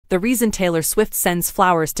The reason Taylor Swift sends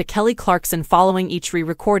flowers to Kelly Clarkson following each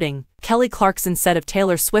re-recording. Kelly Clarkson said of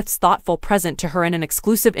Taylor Swift's thoughtful present to her in an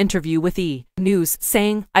exclusive interview with E! News,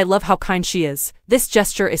 saying, "I love how kind she is. This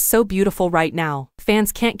gesture is so beautiful right now."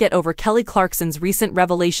 Fans can't get over Kelly Clarkson's recent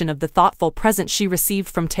revelation of the thoughtful present she received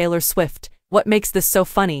from Taylor Swift. "What makes this so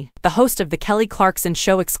funny?" the host of The Kelly Clarkson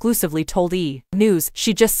Show exclusively told E! News,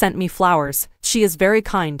 "She just sent me flowers. She is very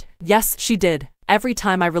kind." "Yes, she did. Every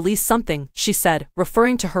time I release something," she said,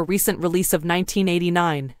 referring to her recent release of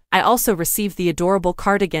 1989. "I also received the adorable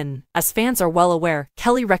cardigan." As fans are well aware,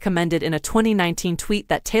 Kelly recommended in a 2019 tweet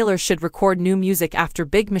that Taylor should record new music after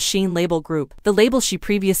Big Machine label group. The label she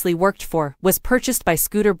previously worked for was purchased by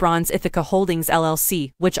Scooter Braun's Ithaca Holdings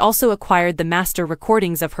LLC, which also acquired the master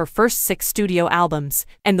recordings of her first 6 studio albums,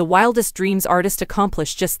 and the wildest dreams artist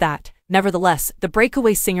accomplished just that. Nevertheless, the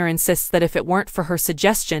breakaway singer insists that if it weren't for her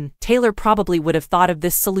suggestion, Taylor probably would have thought of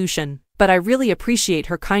this solution. "But I really appreciate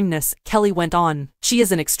her kindness," Kelly went on. "She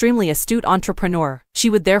is an extremely astute entrepreneur. She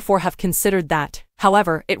would therefore have considered that.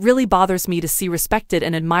 However, it really bothers me to see respected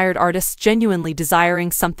and admired artists genuinely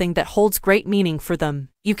desiring something that holds great meaning for them.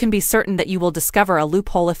 You can be certain that you will discover a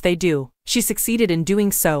loophole if they do." She succeeded in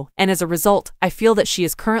doing so, and as a result, I feel that she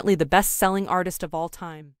is currently the best-selling artist of all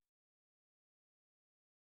time.